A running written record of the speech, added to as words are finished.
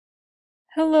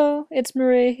Hello, it's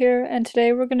Maria here, and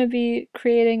today we're going to be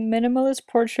creating minimalist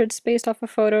portraits based off a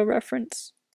photo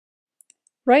reference.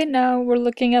 Right now, we're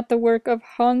looking at the work of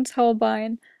Hans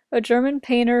Holbein, a German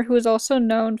painter who is also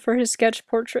known for his sketch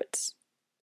portraits.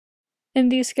 In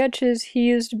these sketches, he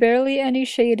used barely any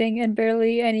shading and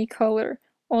barely any color,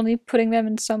 only putting them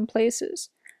in some places.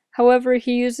 However,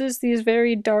 he uses these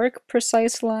very dark,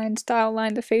 precise lines to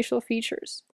outline the facial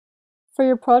features. For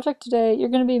your project today, you're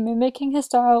going to be mimicking his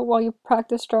style while you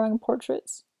practice drawing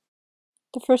portraits.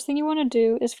 The first thing you want to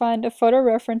do is find a photo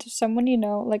reference of someone you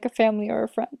know, like a family or a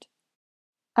friend.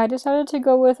 I decided to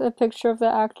go with a picture of the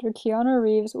actor Keanu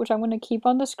Reeves, which I'm going to keep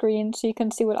on the screen so you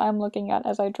can see what I'm looking at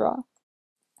as I draw.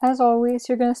 As always,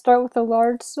 you're going to start with a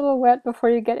large silhouette before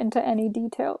you get into any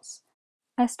details.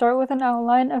 I start with an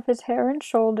outline of his hair and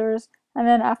shoulders, and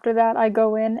then after that I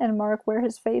go in and mark where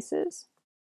his face is.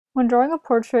 When drawing a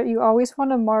portrait, you always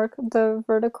want to mark the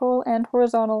vertical and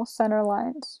horizontal center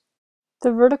lines.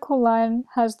 The vertical line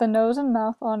has the nose and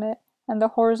mouth on it, and the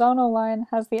horizontal line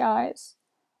has the eyes.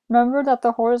 Remember that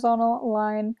the horizontal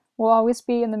line will always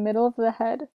be in the middle of the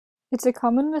head. It's a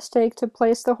common mistake to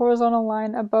place the horizontal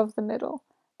line above the middle.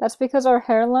 That's because our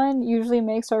hairline usually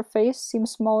makes our face seem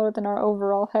smaller than our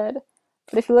overall head.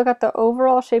 But if you look at the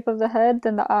overall shape of the head,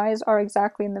 then the eyes are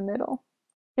exactly in the middle.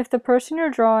 If the person you're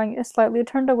drawing is slightly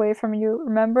turned away from you,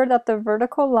 remember that the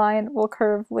vertical line will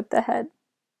curve with the head.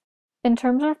 In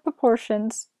terms of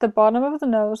proportions, the bottom of the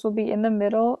nose will be in the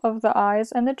middle of the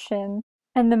eyes and the chin,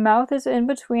 and the mouth is in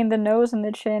between the nose and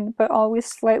the chin, but always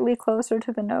slightly closer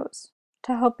to the nose.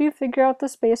 To help you figure out the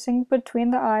spacing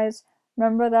between the eyes,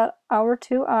 remember that our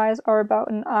two eyes are about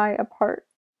an eye apart,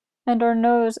 and our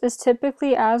nose is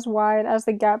typically as wide as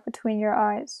the gap between your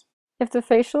eyes. If the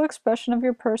facial expression of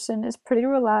your person is pretty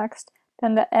relaxed,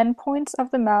 then the endpoints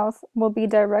of the mouth will be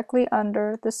directly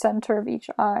under the center of each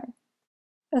eye.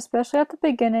 Especially at the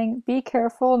beginning, be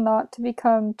careful not to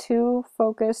become too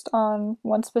focused on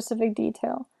one specific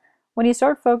detail. When you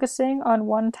start focusing on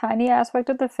one tiny aspect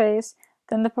of the face,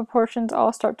 then the proportions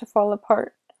all start to fall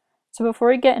apart. So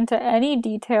before you get into any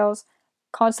details,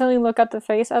 constantly look at the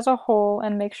face as a whole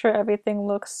and make sure everything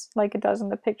looks like it does in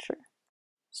the picture.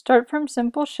 Start from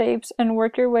simple shapes and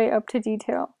work your way up to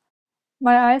detail.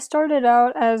 My eyes started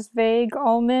out as vague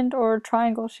almond or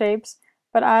triangle shapes,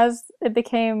 but as it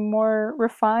became more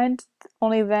refined,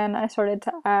 only then I started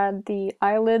to add the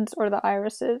eyelids or the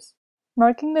irises.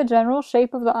 Marking the general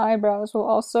shape of the eyebrows will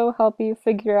also help you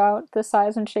figure out the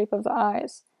size and shape of the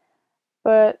eyes.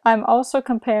 But I'm also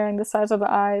comparing the size of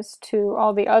the eyes to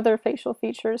all the other facial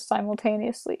features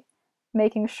simultaneously,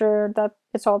 making sure that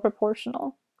it's all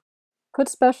proportional. Put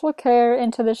special care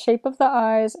into the shape of the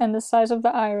eyes and the size of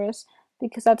the iris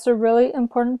because that's a really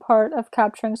important part of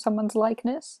capturing someone's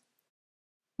likeness.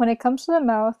 When it comes to the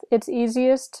mouth, it's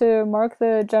easiest to mark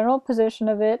the general position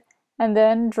of it and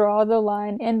then draw the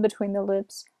line in between the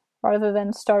lips, rather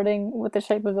than starting with the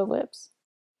shape of the lips.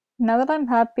 Now that I'm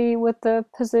happy with the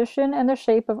position and the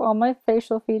shape of all my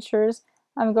facial features,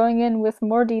 I'm going in with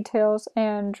more details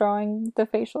and drawing the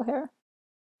facial hair.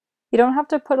 You don't have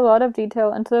to put a lot of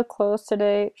detail into the clothes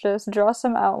today, just draw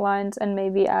some outlines and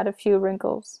maybe add a few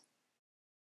wrinkles.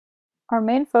 Our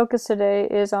main focus today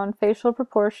is on facial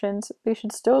proportions, but you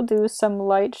should still do some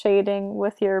light shading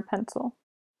with your pencil.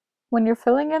 When you're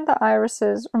filling in the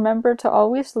irises, remember to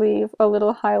always leave a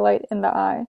little highlight in the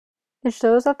eye. It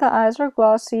shows that the eyes are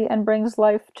glossy and brings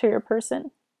life to your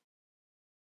person.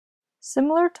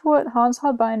 Similar to what Hans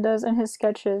Holbein does in his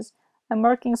sketches, I'm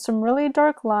marking some really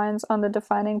dark lines on the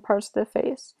defining parts of the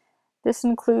face. This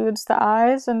includes the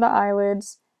eyes and the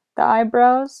eyelids, the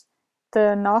eyebrows,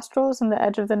 the nostrils and the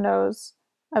edge of the nose,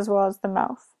 as well as the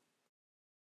mouth.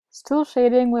 Still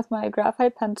shading with my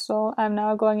graphite pencil, I'm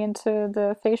now going into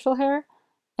the facial hair,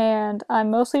 and I'm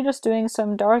mostly just doing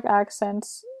some dark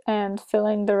accents and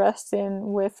filling the rest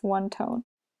in with one tone.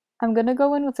 I'm gonna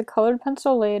go in with a colored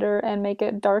pencil later and make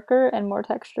it darker and more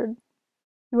textured.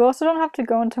 You also don't have to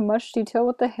go into much detail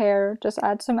with the hair, just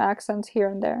add some accents here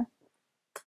and there.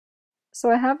 So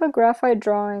I have a graphite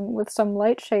drawing with some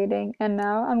light shading, and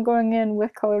now I'm going in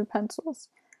with colored pencils.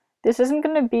 This isn't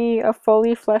going to be a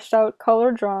fully fleshed out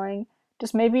color drawing,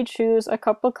 just maybe choose a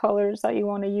couple colors that you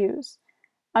want to use.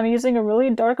 I'm using a really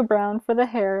dark brown for the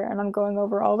hair, and I'm going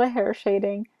over all the hair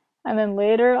shading, and then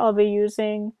later I'll be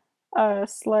using a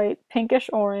slight pinkish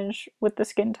orange with the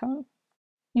skin tone.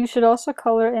 You should also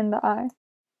color in the eye.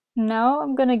 Now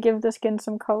I'm going to give the skin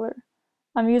some color.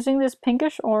 I'm using this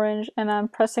pinkish orange and I'm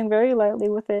pressing very lightly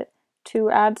with it to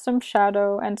add some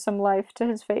shadow and some life to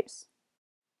his face.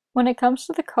 When it comes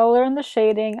to the color and the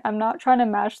shading, I'm not trying to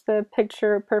match the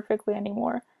picture perfectly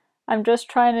anymore. I'm just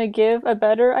trying to give a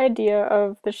better idea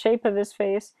of the shape of his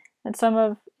face and some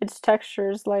of its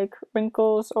textures like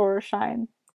wrinkles or shine.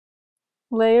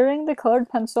 Layering the colored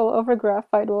pencil over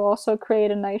graphite will also create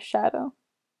a nice shadow.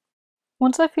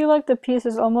 Once I feel like the piece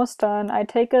is almost done, I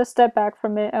take a step back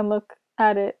from it and look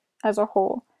at it as a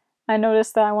whole. I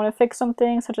notice that I want to fix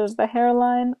something such as the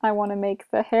hairline, I want to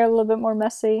make the hair a little bit more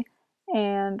messy,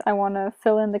 and I want to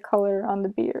fill in the color on the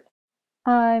beard.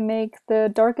 I make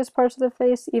the darkest parts of the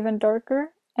face even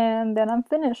darker, and then I'm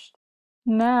finished.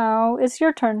 Now it's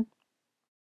your turn.